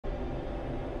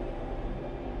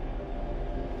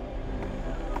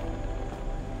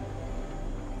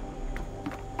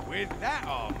With that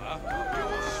armour,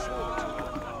 you're sure to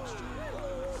outlast your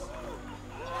foes.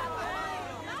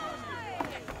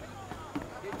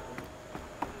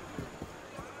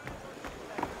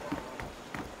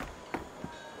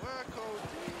 Work,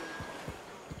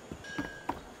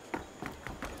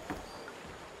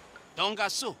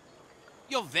 Dongasu,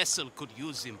 your vessel could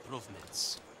use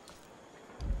improvements.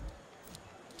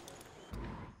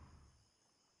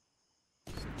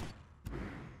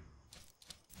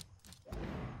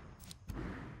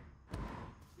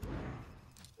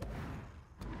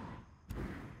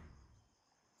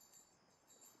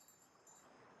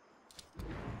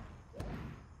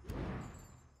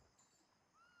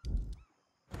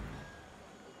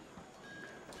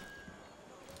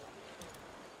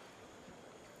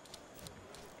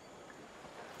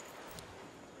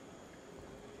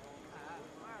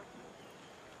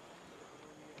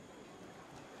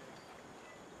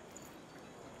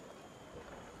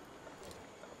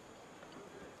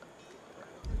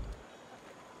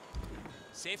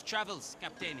 Safe travels,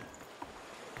 Captain.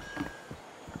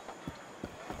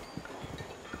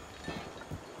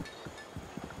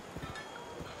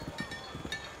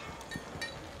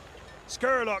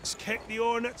 Skurlock's kicked the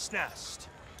hornet's nest.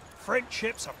 French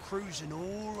ships are cruising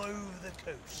all over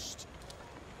the coast.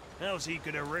 How's he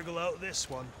gonna wriggle out this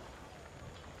one?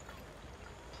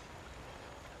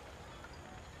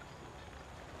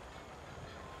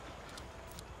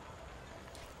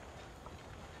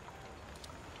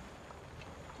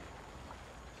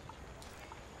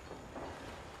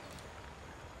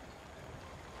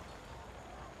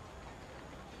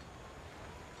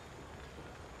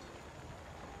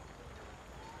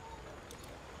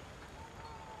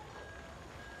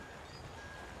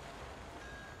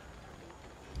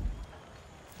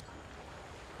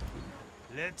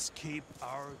 Let's keep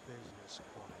our business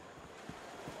quiet.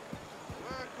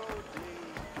 Work, OD.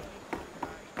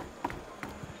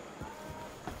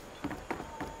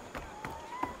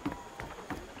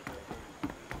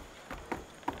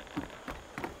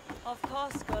 Of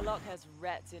course, Skurlock has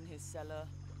rats in his cellar.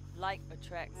 Like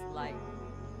attracts like.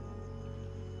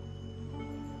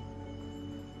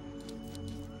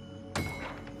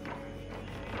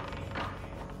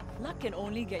 Luck can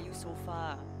only get you so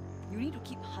far. You need to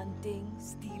keep hunting,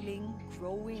 stealing,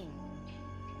 growing.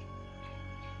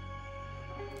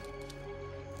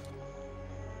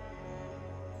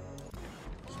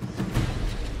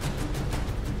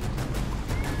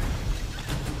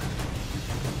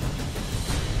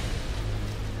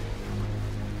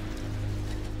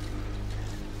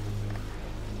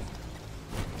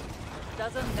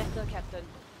 Doesn't matter, Captain.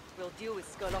 We'll deal with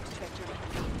Skurlock's treachery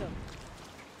later.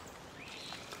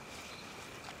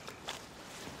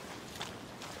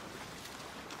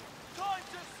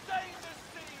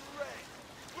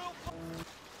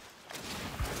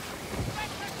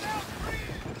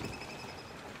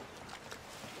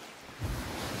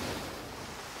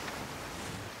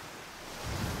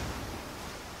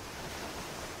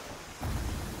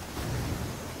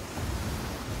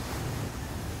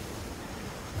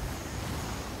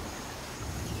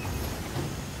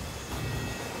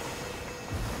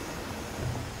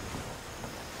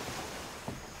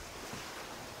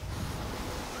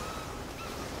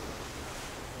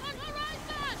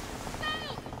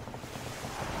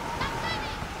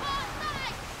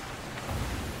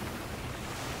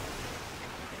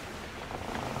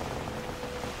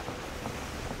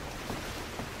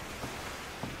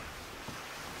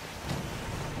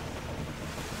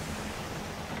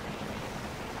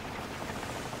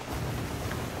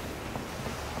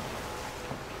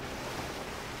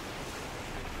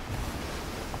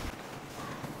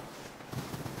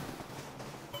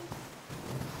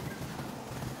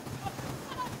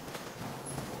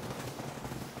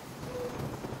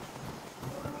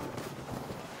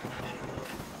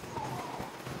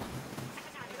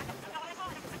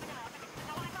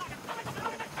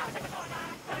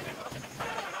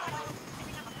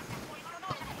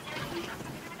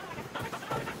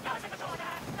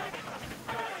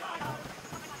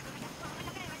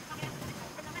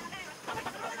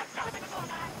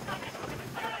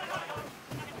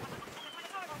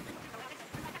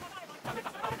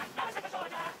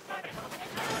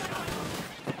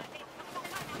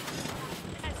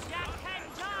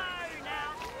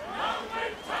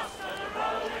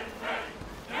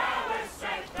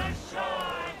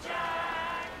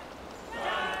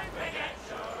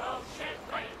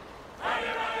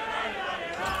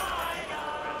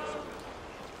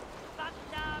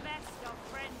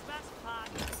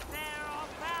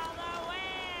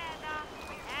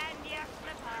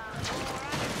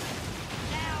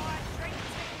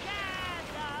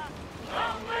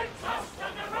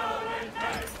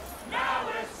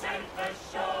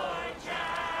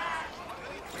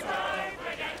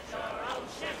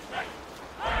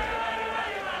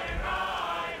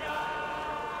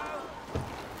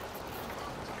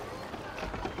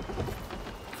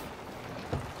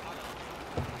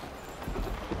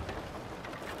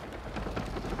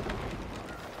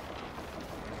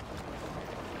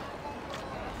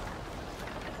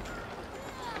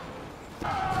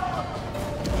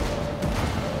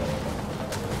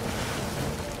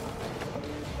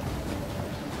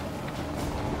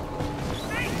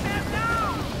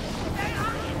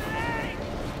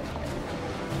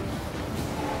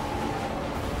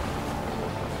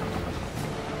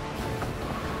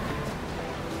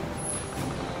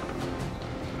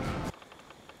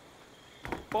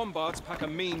 bombards pack a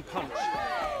mean punch.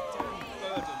 Damn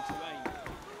burden to aim.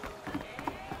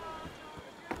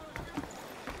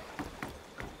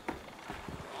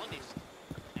 Honest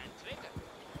and trigger.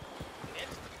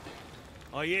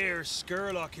 I hear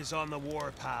Skurlock is on the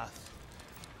warpath.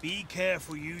 Be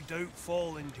careful you don't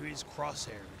fall into his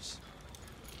crosshairs.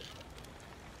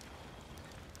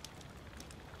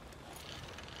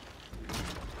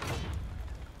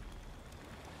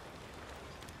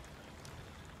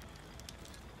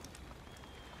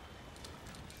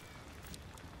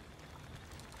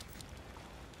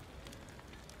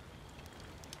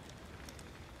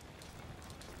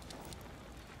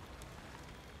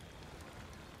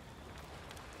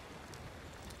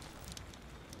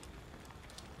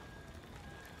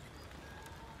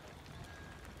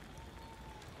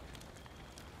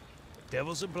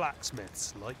 Devils and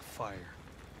blacksmiths like fire.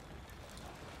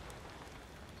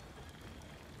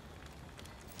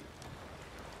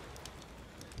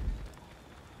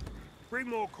 Bring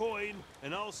more coin,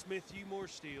 and I'll smith you more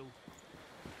steel.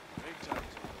 Exactly.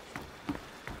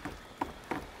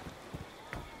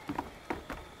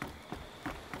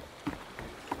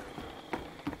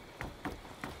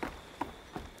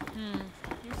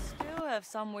 You still have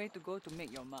some way to go to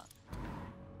make your mark.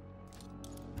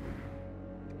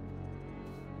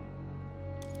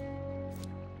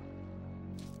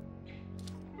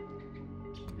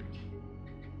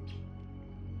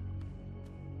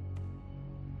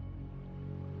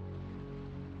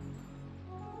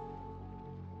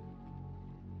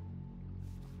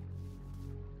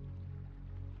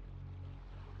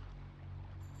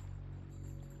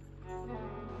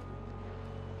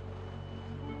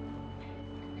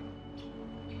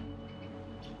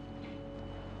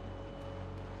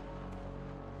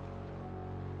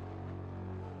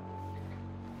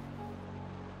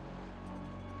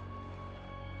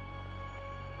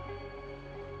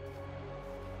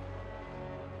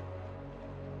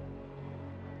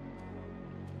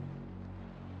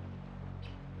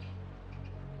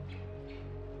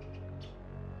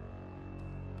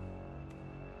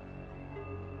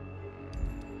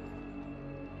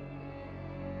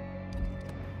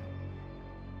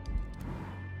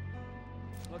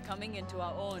 We're coming into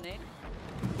our own, eh?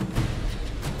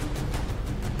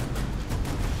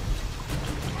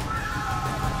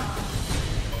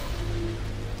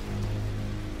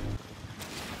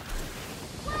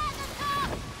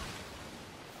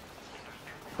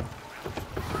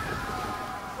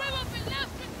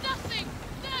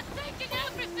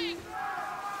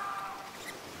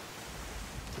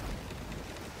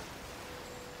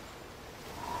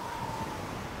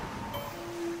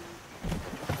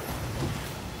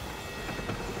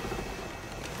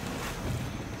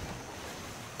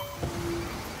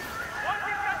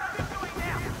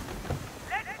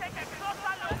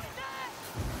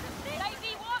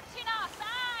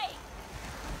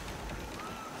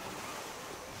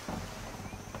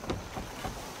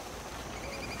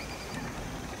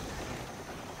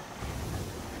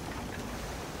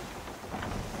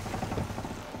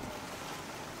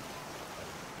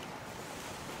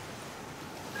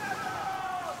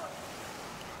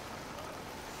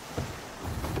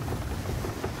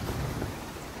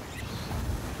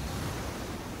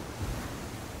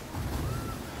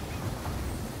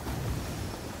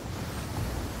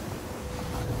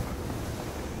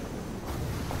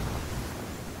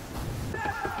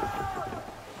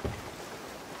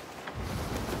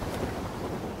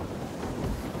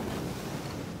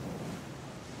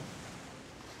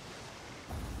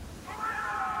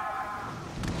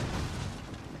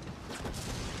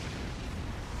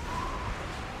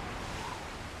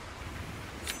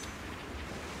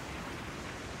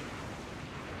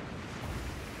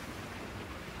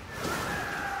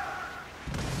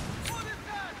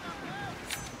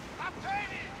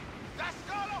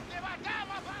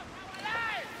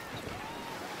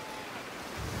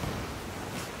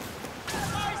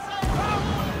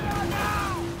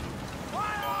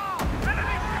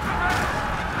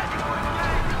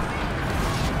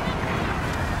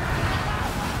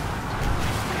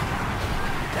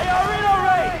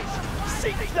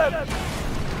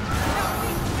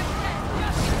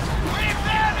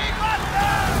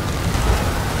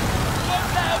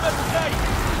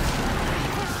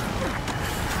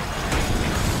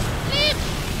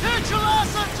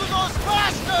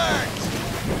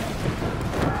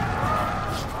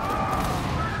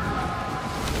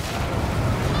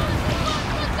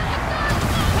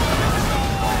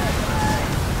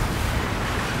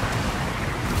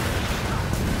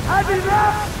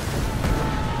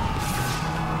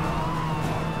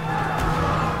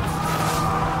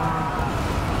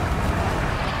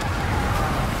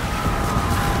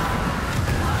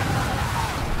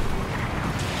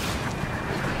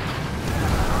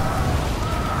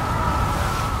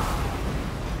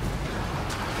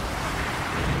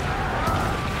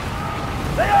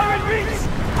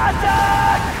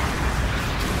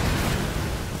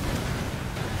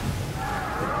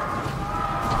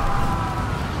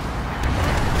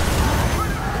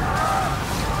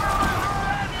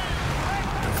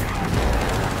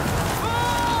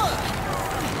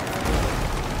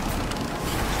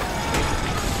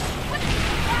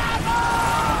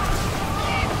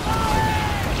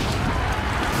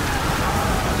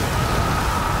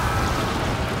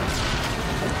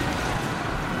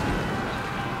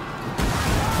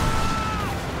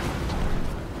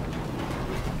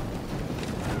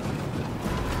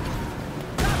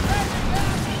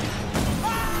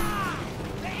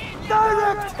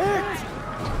 Direct hit!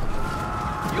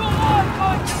 You are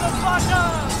going to the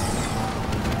bottom!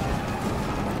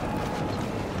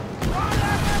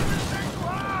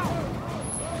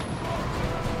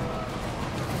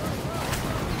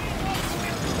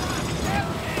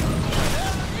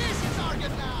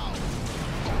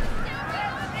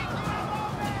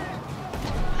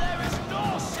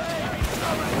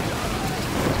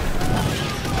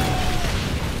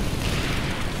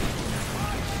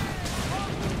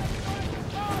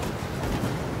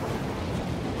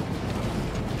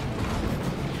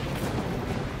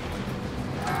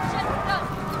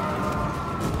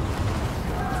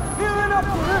 Healing up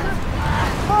for it!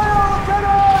 Fire,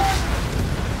 cannons!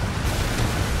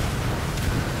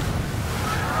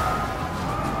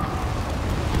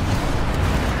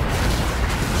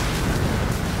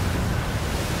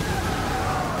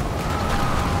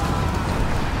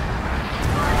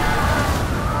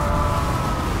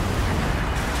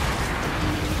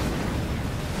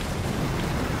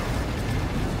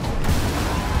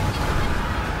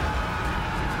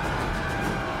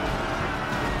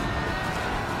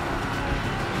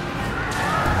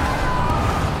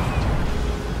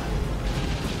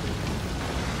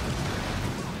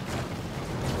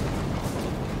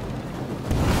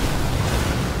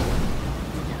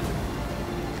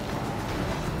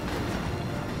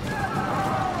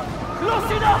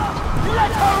 Close enough!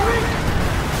 Let her reach!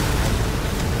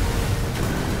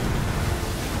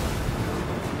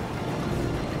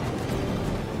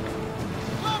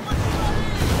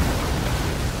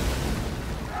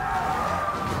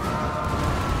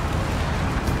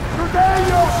 Today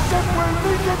your ship will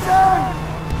meet its end!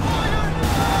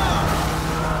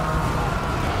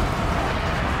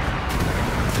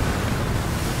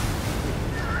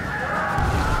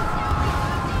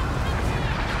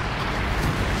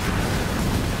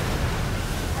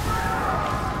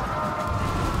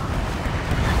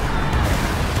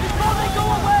 Before they go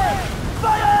away!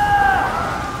 Fire!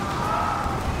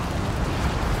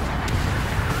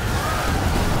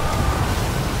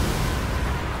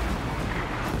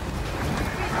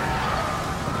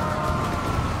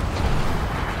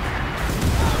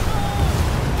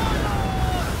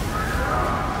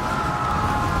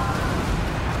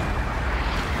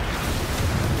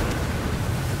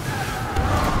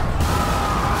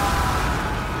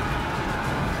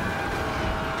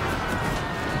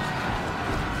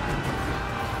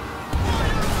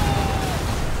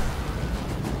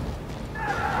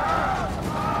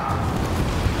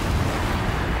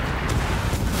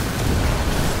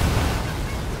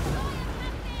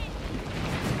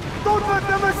 Don't let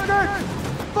them escape!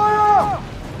 Fire!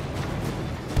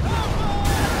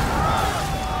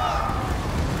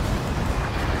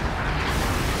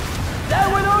 There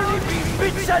will only be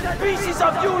bits and pieces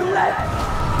of you left!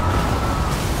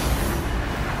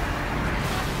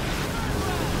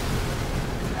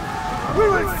 We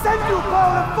will send you par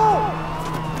le fond!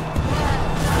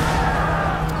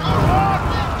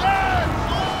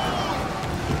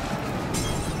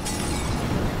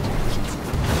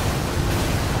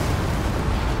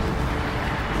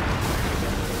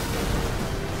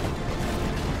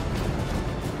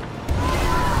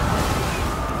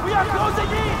 We are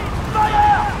closing in!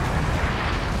 Fire!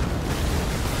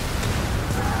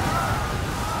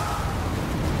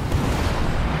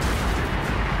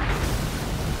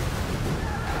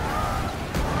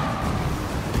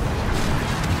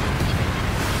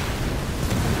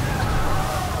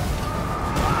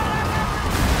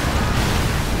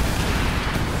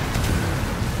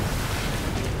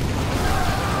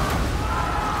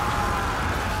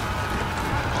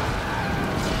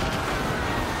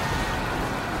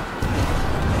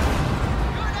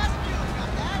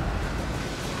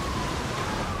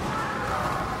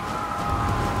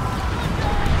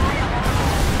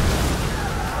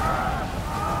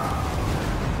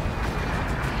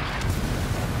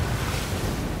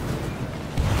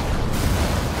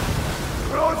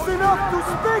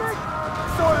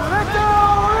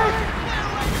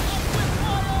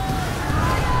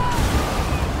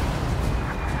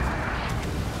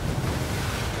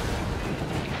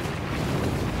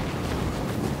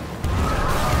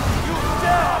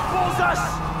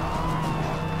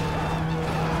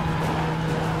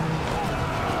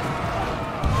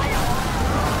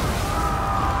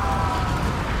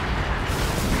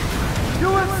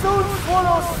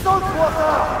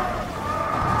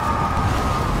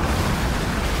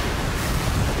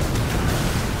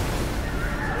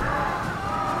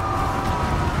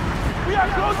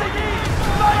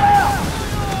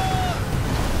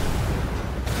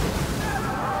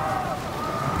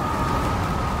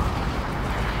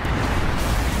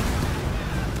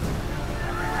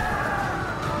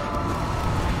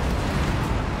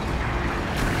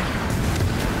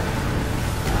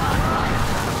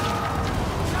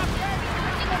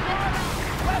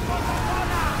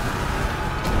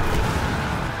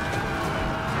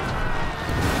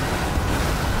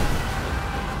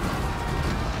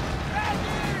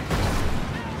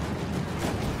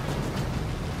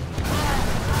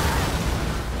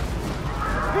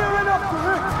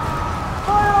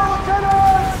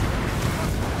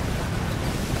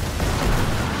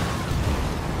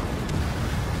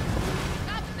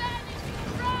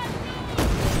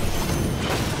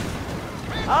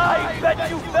 bet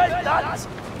you felt that!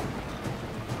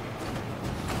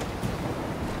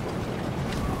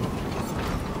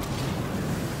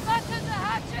 Fasten the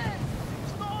hatches!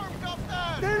 Storm,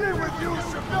 Captain! Dealing with you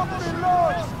should not be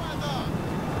lost!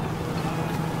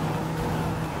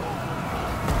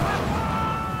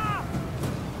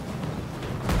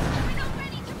 We're not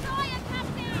ready to fire,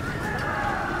 Captain!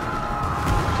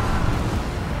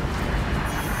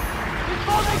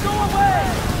 Before they go away!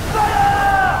 Fire!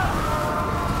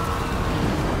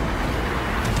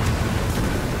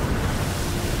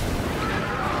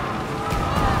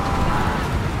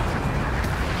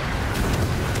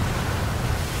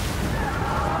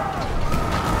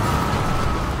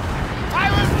 I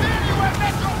will kill you and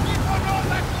let your people know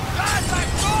that you died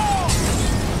like dogs!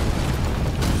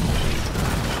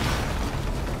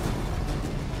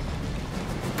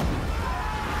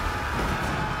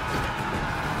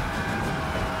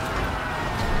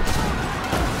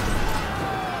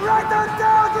 Right on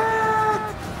target!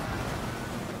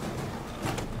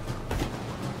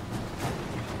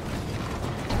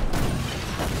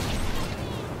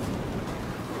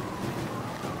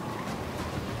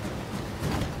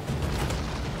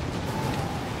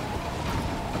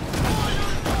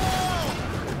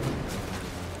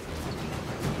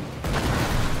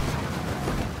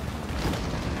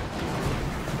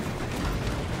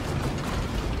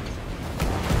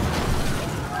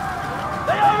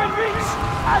 They are in reach!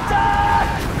 Attack!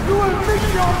 You will meet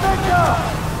your maker!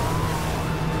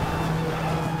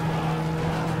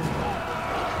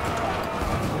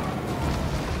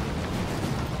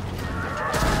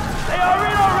 They are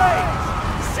in our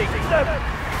range! Seek them!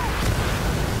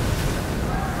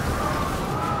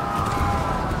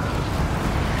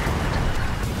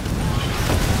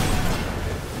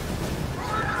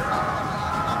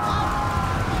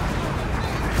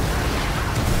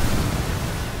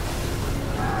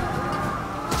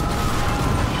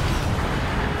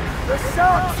 The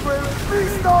sharks will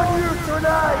feast on you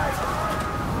tonight!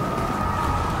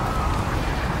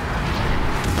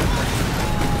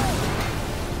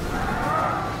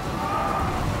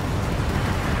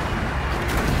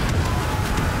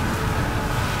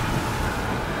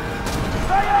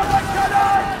 Fire the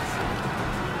cannons!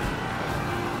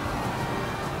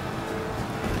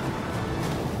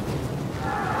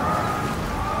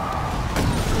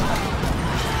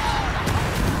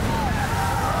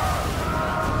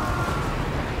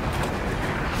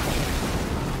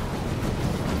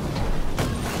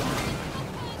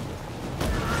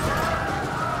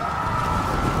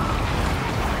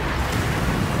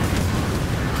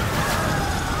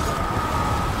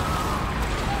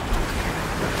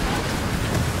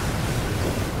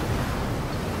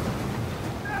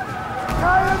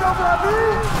 Tired of la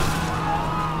vie?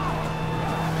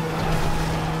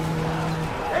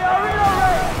 They are in our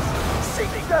range!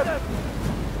 Seek them!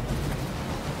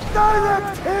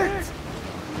 Direct hit!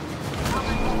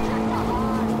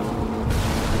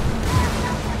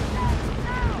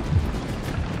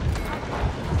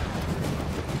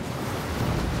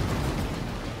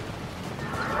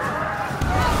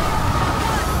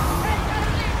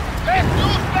 It's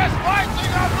useless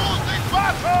fighting a losing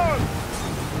battle!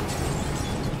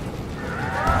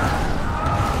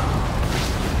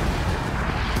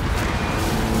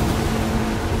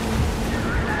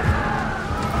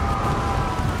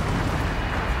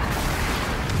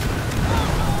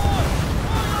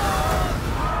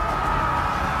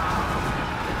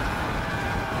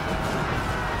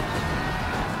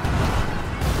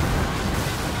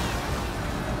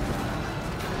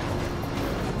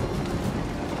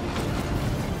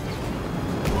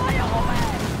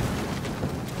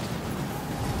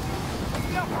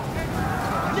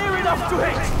 Near enough to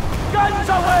hit! Guns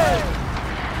away!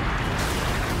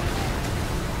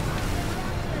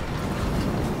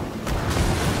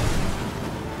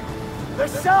 The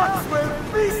sharks will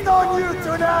feast on you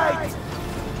tonight!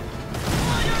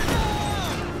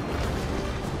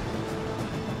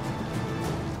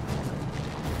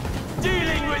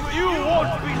 Dealing with you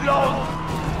won't be long!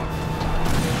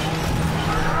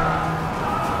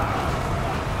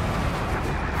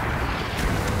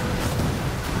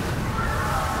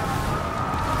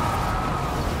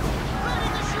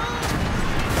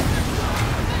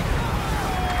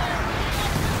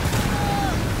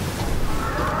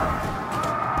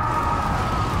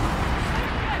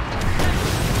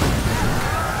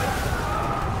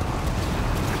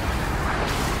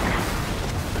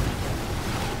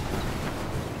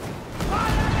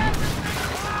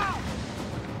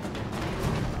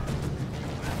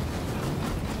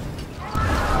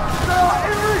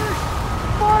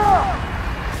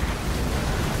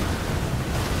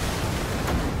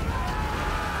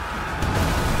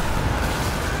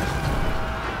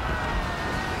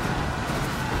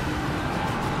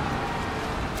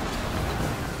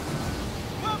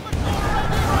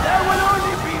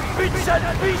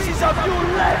 and pieces of you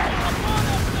left!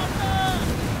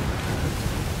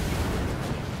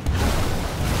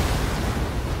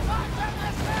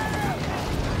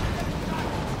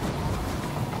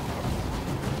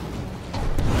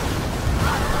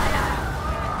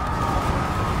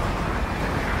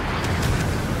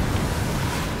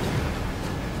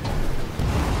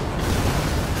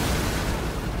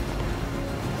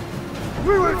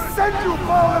 We will send you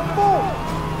far and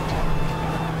full!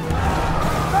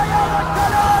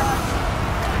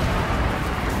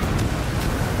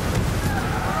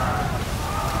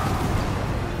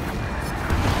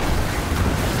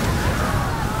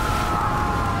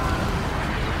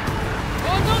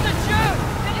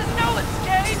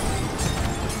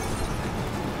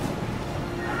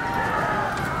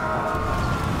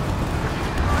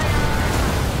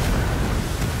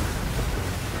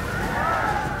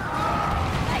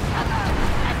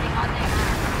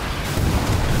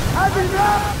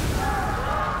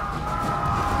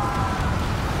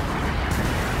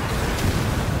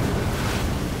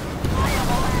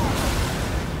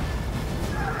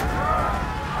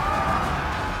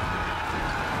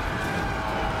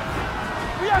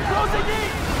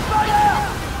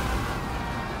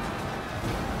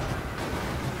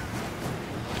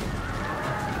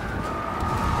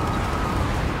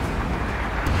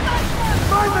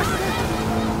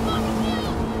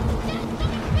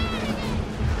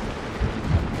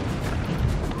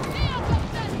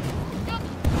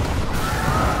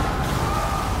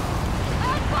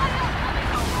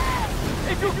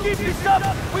 If you keep this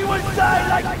up, we will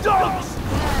die like dogs!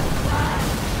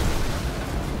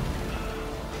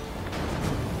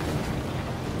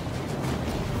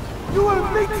 You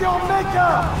will meet your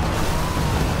maker!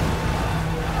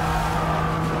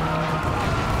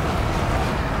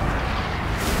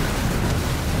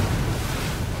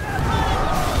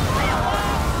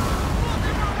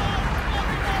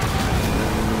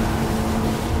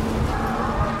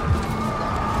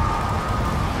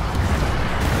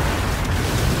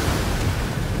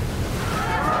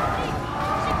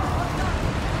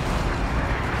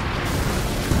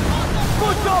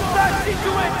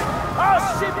 Our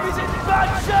ship is in bad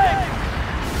shape!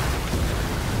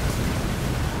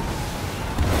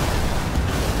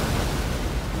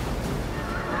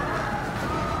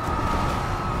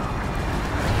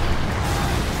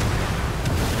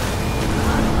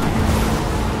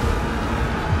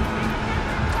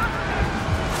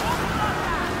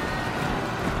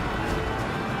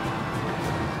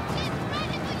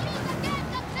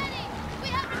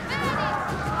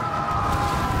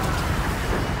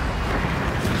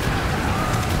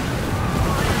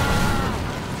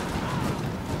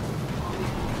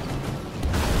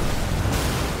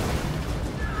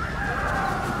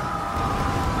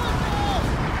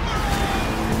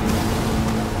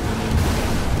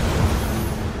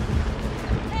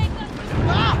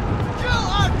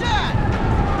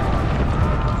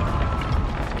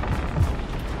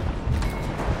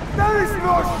 There is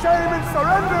no shame in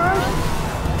surrendering!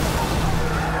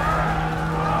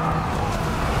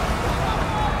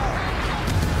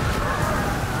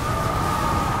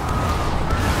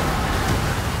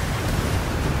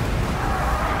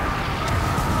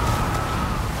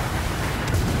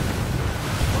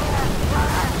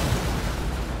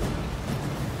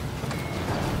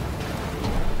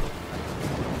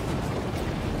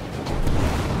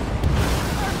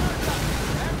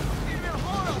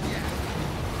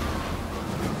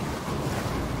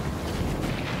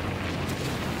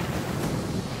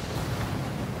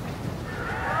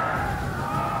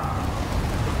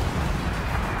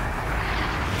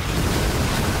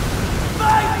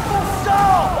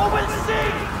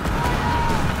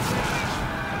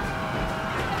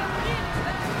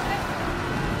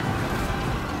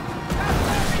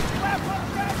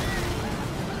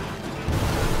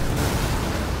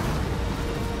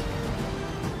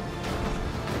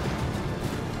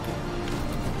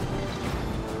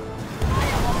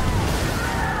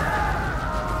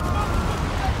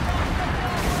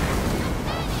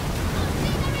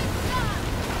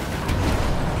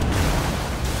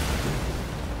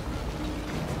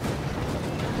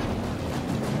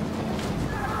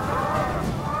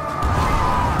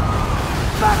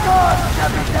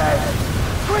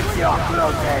 Quit your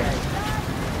clothing!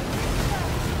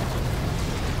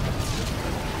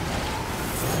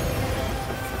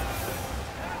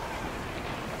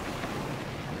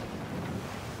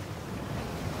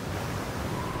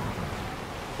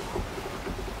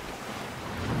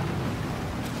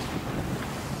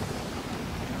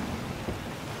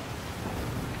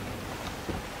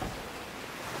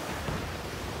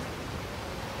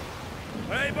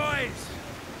 Hey, boys!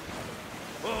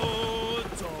 Oh,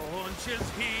 don't haunches,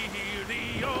 hear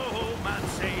the old man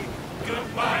say,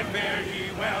 goodbye, fare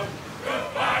ye well,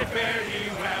 goodbye, fare ye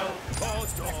well.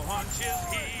 Odds or haunches,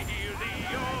 hear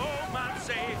the old man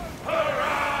say,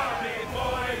 hurrah, me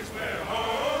boys, we're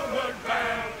homeward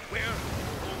bound. We're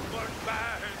homeward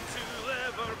bound to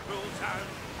Liverpool town.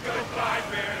 Goodbye,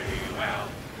 fare ye well,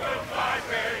 goodbye,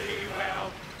 fare ye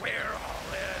well. We're all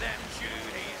of them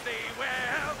duties, they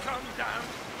welcome down.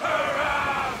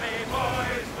 Hurrah, me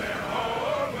boys, we're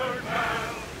homeward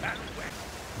bound. And when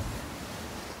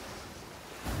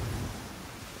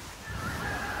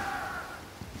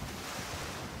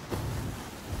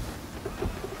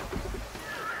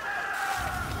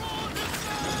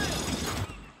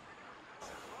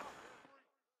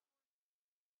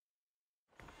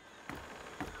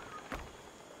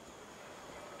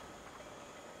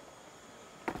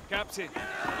Captain,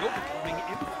 you're becoming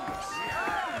infamous.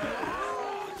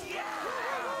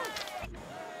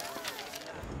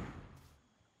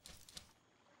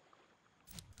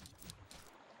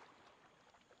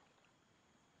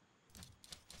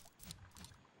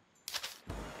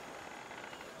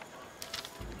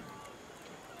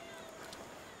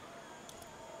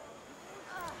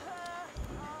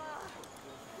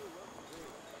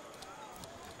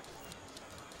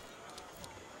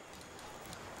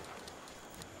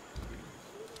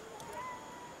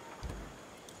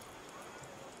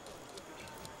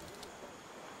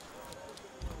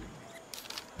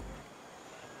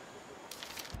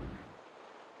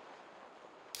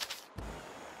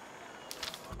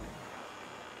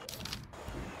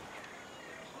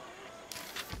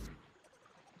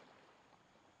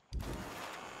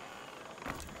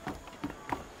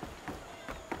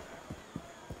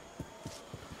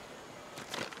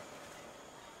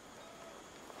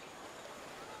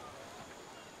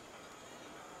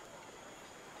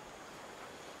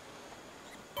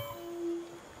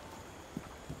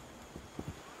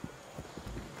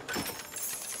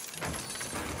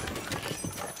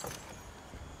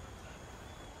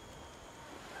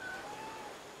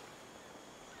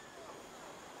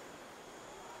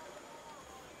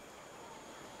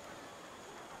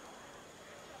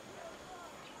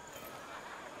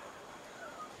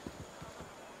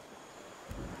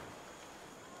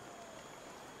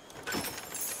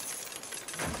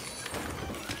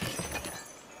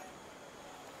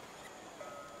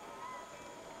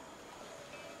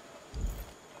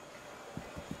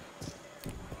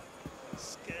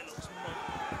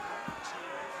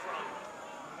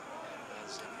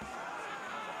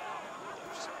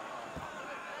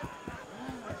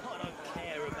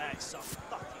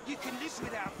 you can live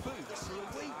without food for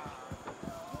a week.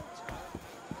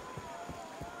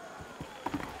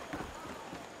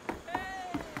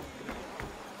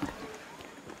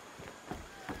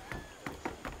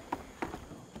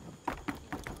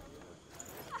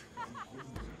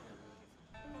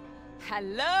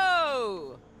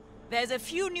 Hello! There's a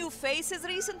few new faces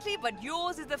recently, but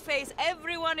yours is the face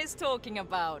everyone is talking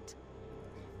about.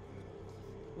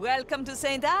 Welcome to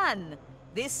St. Anne.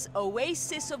 This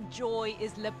oasis of joy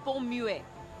is Le Pont Muet.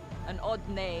 An odd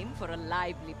name for a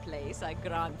lively place, I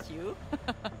grant you.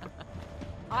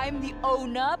 I'm the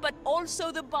owner, but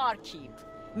also the barkeep.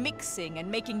 Mixing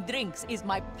and making drinks is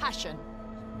my passion,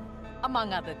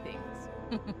 among other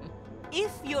things.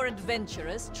 If you're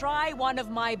adventurous, try one of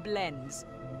my blends.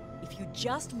 If you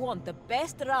just want the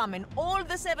best rum in all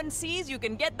the 7 seas, you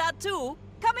can get that too.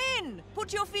 Come in,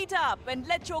 put your feet up and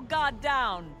let your guard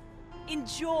down.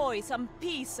 Enjoy some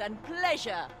peace and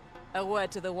pleasure. A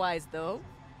word to the wise, though.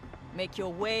 Make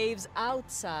your waves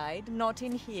outside, not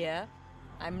in here.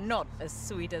 I'm not as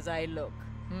sweet as I look.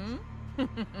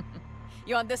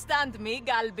 You understand me,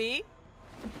 Galby?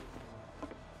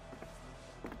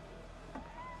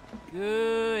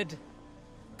 Good.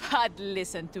 But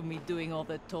listen to me doing all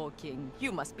the talking.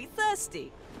 You must be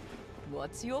thirsty.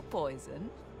 What's your poison?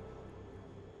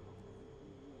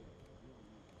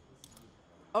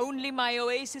 Only my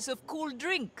oasis of cool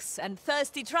drinks and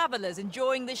thirsty travelers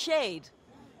enjoying the shade.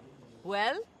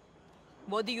 Well,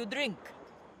 what do you drink?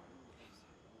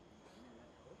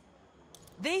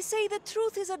 They say the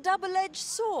truth is a double-edged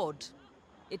sword.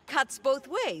 It cuts both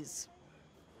ways.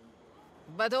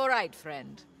 But all right,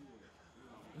 friend.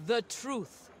 The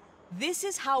truth. This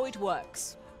is how it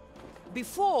works.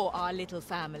 Before our little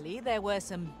family, there were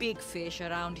some big fish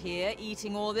around here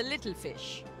eating all the little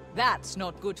fish. That's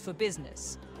not good for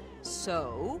business.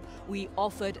 So, we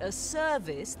offered a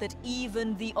service that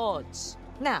evened the odds.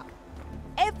 Now,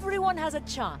 everyone has a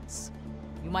chance.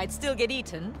 You might still get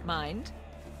eaten, mind.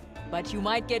 But you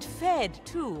might get fed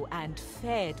too, and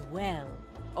fed well.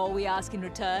 All we ask in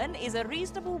return is a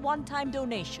reasonable one-time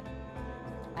donation.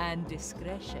 and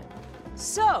discretion.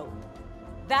 So,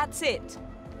 that's it.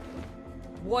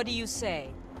 What do you say?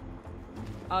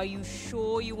 Are you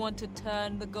sure you want to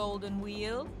turn the golden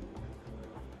wheel?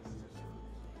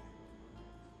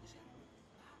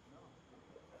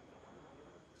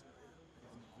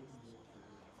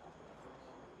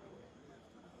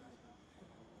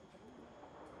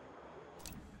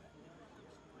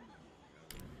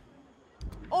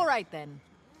 All right then.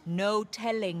 No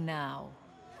telling now.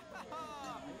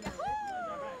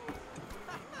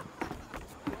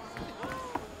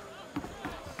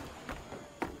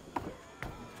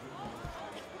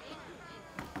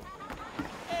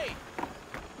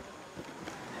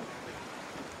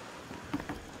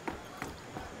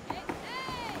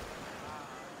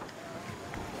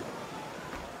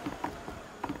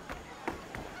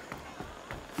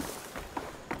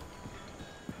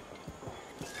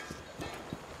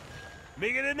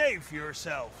 Making a name for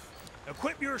yourself.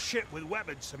 Equip your ship with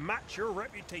weapons to match your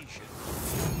reputation.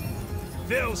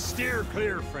 They'll steer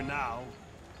clear for now.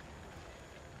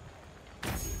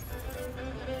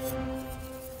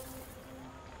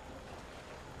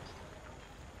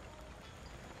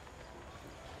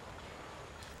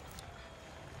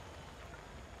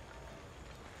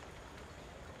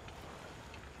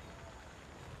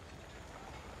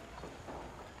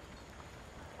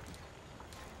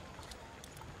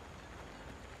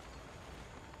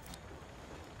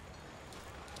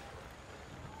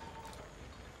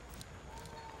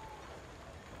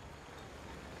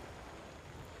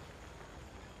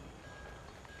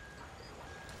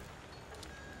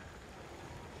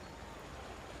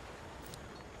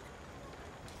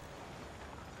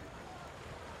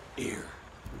 Here.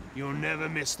 You'll never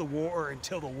miss the water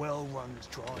until the well runs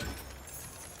dry. I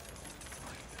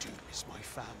do miss my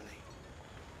family.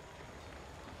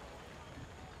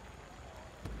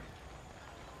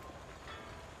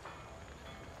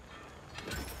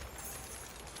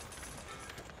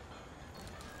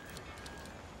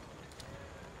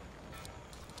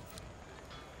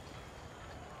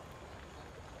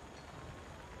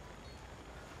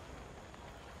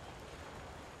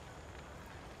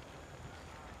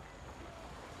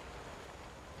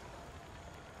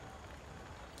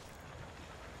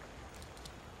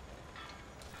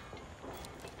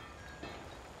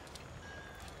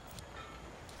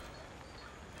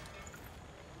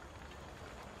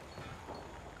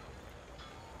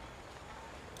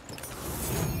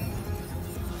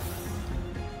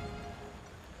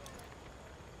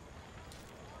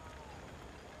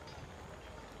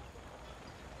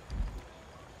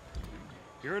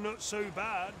 You're not so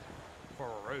bad for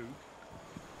a rogue.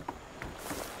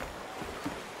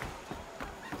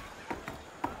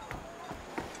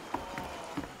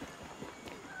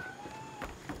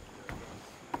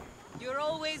 You're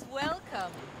always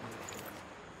welcome.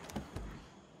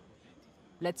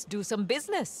 Let's do some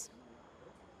business.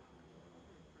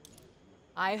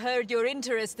 I heard you're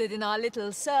interested in our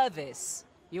little service.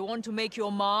 You want to make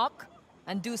your mark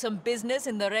and do some business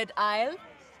in the Red Isle?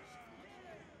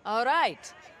 All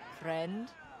right, friend.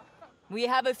 We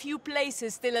have a few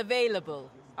places still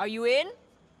available. Are you in?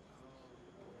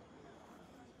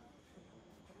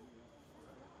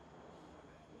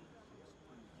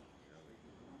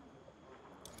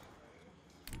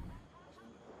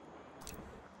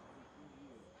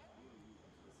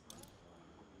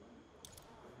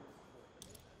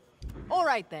 All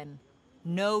right then.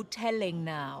 No telling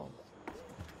now.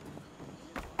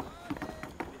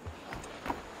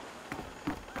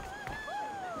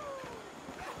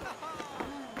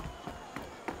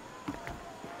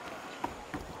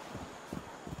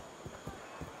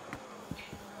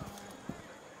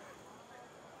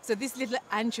 So this little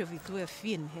anchovy grew a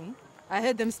fin, eh? I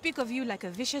heard them speak of you like a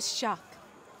vicious shark.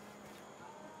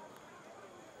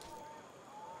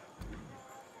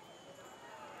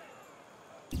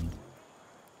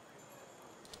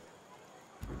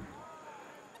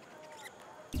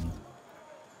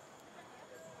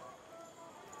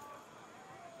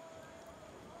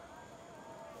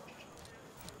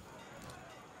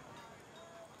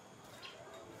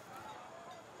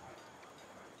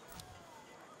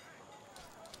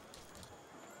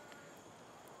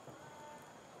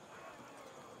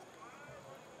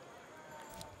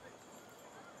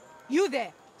 You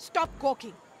there! Stop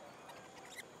gawking!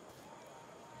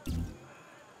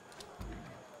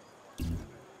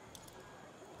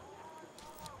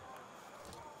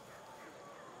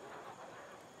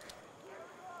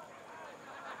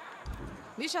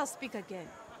 We shall speak again,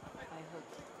 I hope.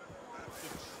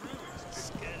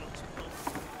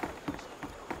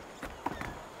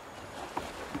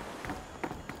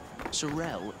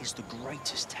 Sorrel is the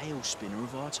greatest tail spinner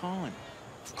of our time.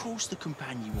 Of course the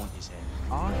companion want his head.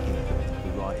 I hear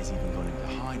the writer's even gone into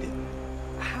hiding.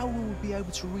 How will we be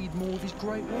able to read more of his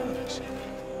great works?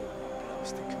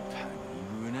 It's the companion,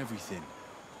 you ruin everything.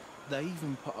 They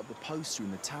even put up the poster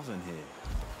in the tavern here.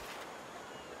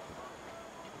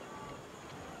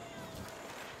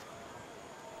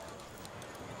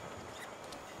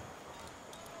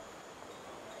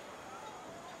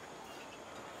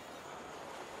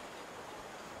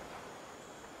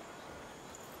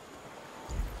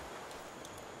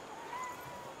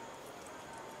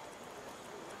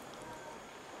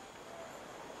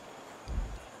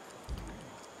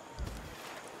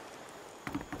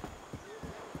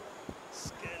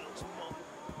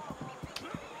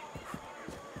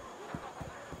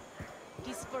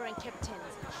 These foreign captains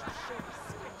should show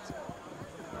respect.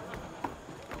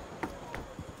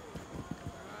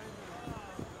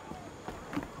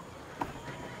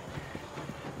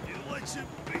 You let him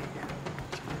be.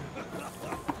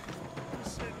 He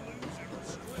said losing the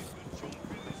strength and jump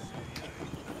in the sea.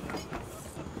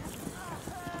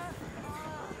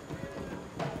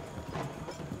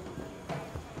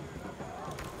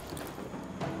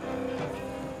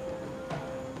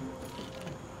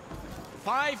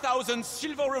 5,000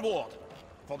 silver reward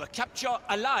for the capture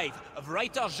alive of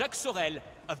writer Jacques Sorel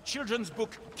of children's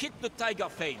book Kit the Tiger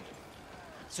fame.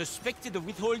 Suspected of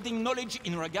withholding knowledge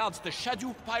in regards to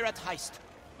Shadow pirate heist.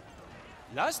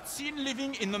 Last seen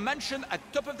living in the mansion at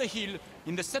top of the hill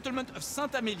in the settlement of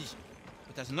Saint-Amélie,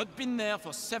 but has not been there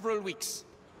for several weeks.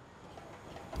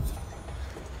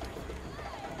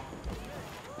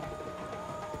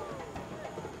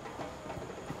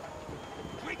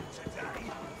 Drink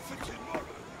today, for tomorrow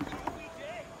you'll be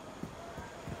dead.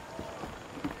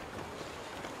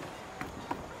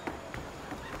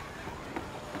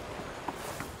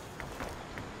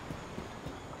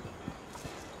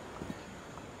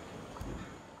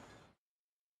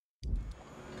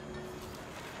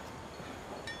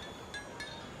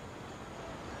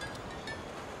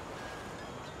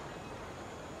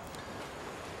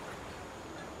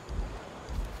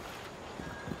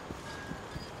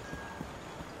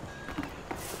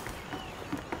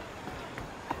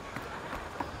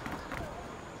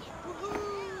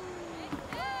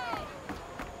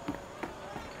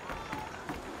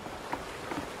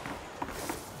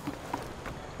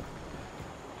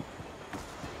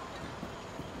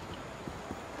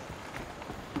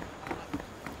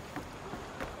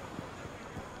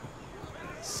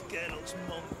 Skelet's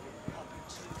mum.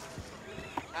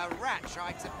 A rat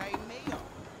tried to pay me off.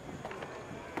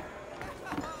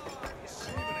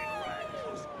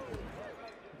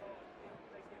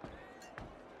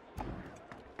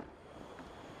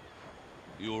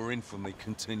 Your infamy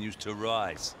continues to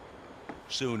rise.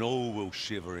 Soon all will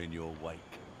shiver in your wake.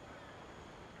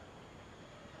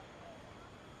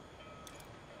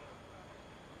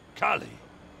 Cully,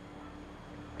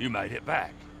 you made it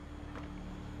back.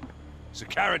 Sir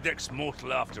Caradec's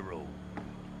mortal after all.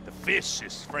 The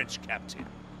fiercest French captain,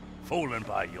 fallen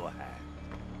by your hand.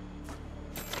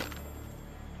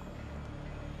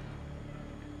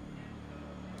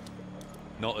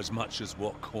 Not as much as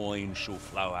what coin shall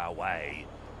flow our way,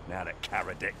 now that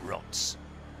Caradec rots.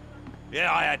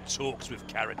 Yeah, I had talks with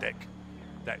Caradec,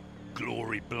 that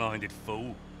glory-blinded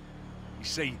fool. You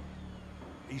see,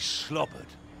 he slobbered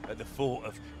at the thought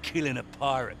of killing a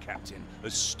pirate captain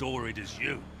as storied as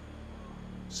you.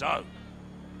 So,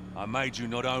 I made you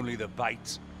not only the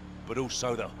bait, but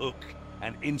also the hook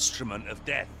and instrument of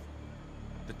death.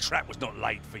 The trap was not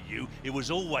laid for you, it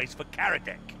was always for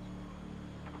Caradec.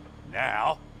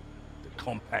 Now, the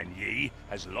Compagnie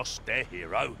has lost their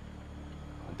hero,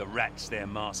 and the rat's their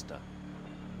master.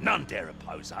 None dare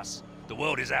oppose us. The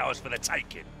world is ours for the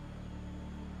taking.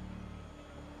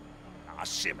 Ah,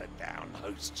 simmer down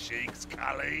those cheeks,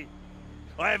 Cully.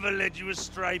 I ever led you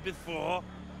astray before?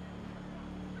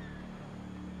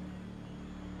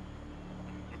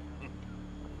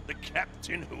 The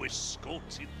captain who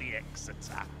escorted the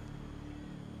Exeter.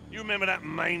 You remember that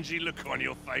mangy look on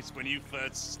your face when you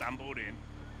first stumbled in?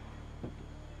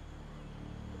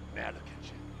 Now look at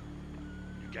you.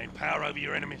 You gained power over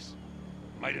your enemies,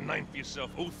 made a name for yourself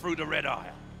all through the Red Isle.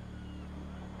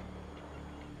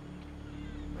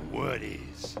 The word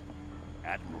is,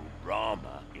 Admiral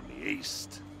Brahma in the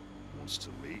east wants to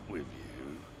meet with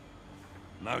you.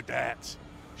 No doubt,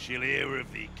 she'll hear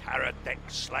of the Caradec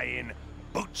slaying,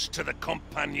 boots to the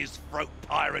Compagnie's throat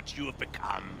pirate you have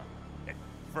become.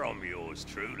 From yours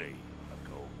truly, of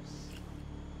course.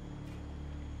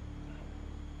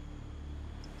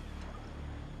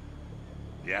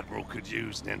 The Admiral could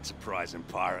use an enterprising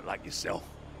pirate like yourself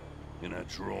in a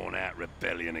drawn-out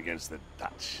rebellion against the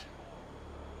Dutch.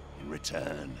 In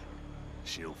return,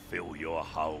 she'll fill your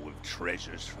hull with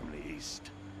treasures from the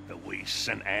east that we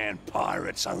St. Anne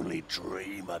pirates only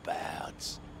dream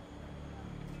about.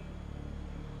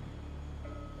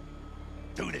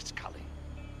 Do this, Cully,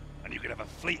 and you can have a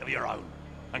fleet of your own,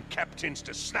 and captains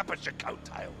to snap at your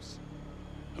coattails.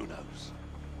 Who knows?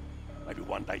 Maybe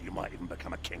one day you might even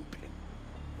become a kingpin,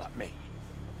 like me.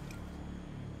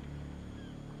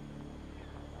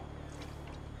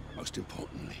 Most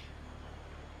importantly,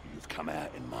 you've come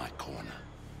out in my corner.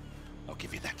 I'll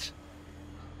give you that.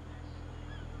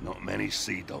 Not many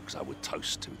sea dogs I would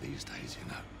toast to these days, you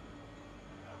know.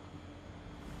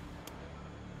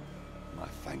 My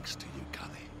thanks to you,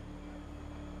 Cully.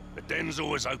 The den's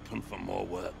always open for more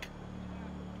work.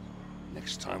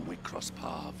 Next time we cross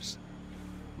paths,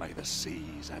 may the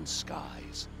seas and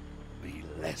skies be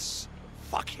less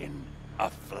fucking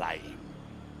aflame.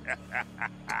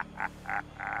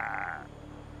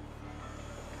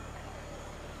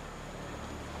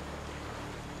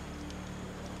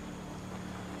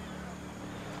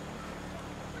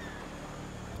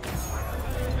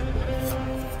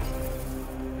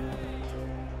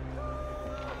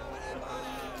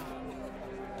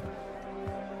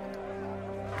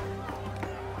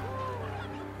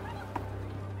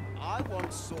 I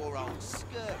once saw old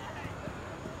skirt.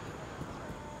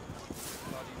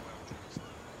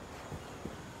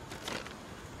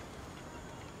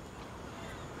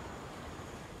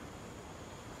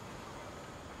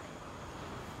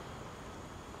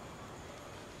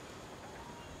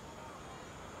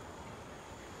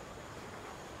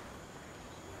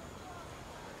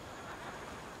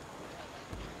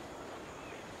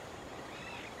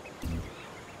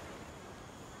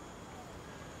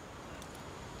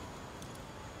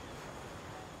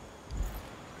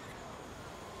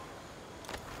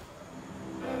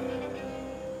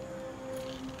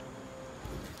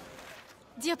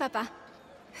 Dear Papa,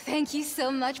 thank you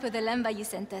so much for the lamba you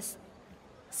sent us.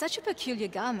 Such a peculiar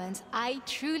garment, I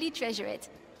truly treasure it.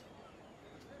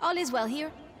 All is well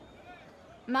here.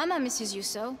 Mama misses you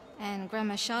so, and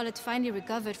Grandma Charlotte finally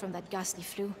recovered from that ghastly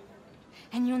flu.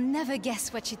 And you'll never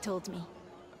guess what she told me.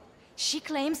 She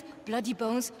claims Bloody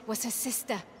Bones was her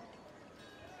sister.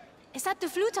 Is that the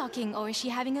flu talking, or is she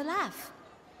having a laugh?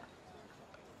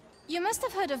 You must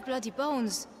have heard of Bloody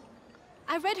Bones.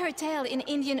 I read her tale in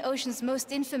Indian Ocean's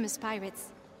most infamous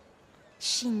pirates.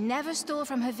 She never stole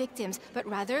from her victims, but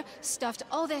rather stuffed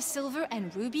all their silver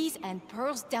and rubies and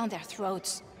pearls down their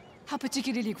throats. How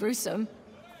particularly gruesome.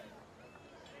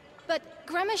 But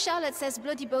Grandma Charlotte says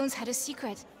Bloody Bones had a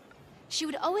secret. She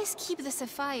would always keep the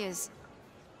sapphires.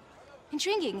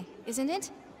 Intriguing, isn't it?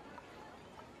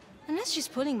 Unless she's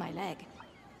pulling my leg.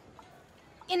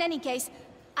 In any case,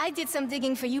 I did some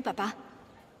digging for you, Papa.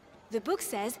 The book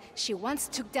says she once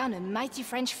took down a mighty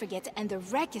French frigate, and the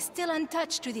wreck is still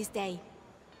untouched to this day.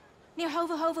 Near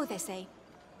Hovo Hovo, they say.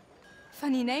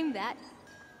 Funny name, that.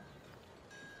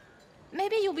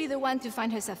 Maybe you'll be the one to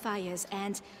find her sapphires,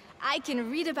 and I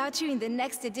can read about you in the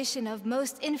next edition of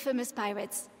Most Infamous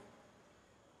Pirates.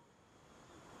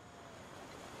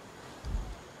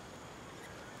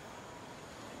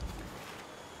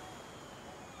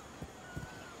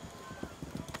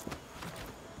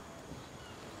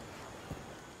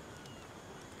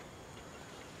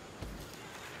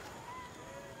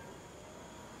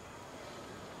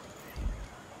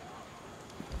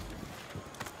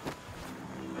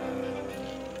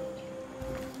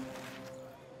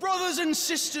 Brothers and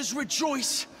sisters,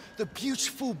 rejoice! The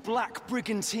beautiful black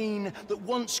brigantine that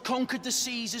once conquered the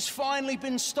seas has finally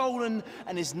been stolen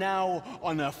and is now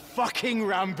on a fucking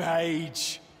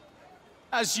rampage.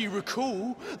 As you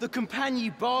recall, the Compagnie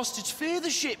bastards fear the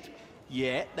ship,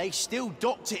 yet they still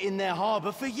docked it in their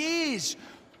harbor for years.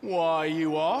 Why,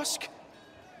 you ask?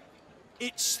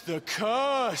 It's the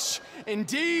curse!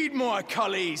 Indeed, my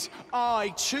cullies, I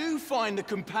too find the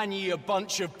Compagnie a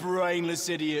bunch of brainless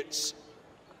idiots.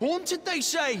 Haunted, they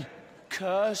say.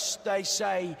 Cursed, they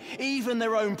say. Even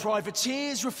their own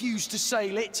privateers refuse to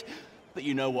sail it. But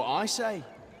you know what I say?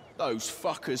 Those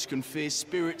fuckers can fear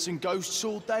spirits and ghosts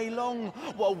all day long,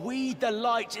 while we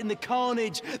delight in the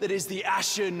carnage that is the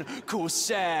Ashen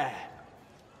Corsair.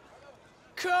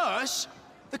 Curse?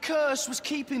 The curse was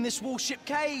keeping this warship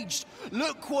caged.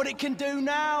 Look what it can do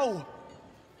now.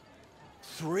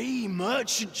 3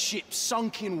 merchant ships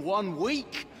sunk in 1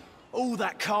 week. All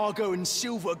that cargo and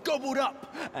silver gobbled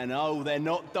up, and oh, they're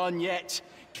not done yet.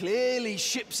 Clearly,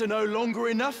 ships are no longer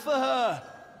enough for her.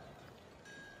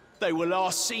 They were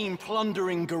last seen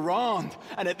plundering Garand,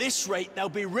 and at this rate, they'll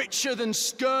be richer than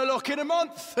Skurlock in a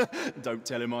month. Don't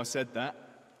tell him I said that.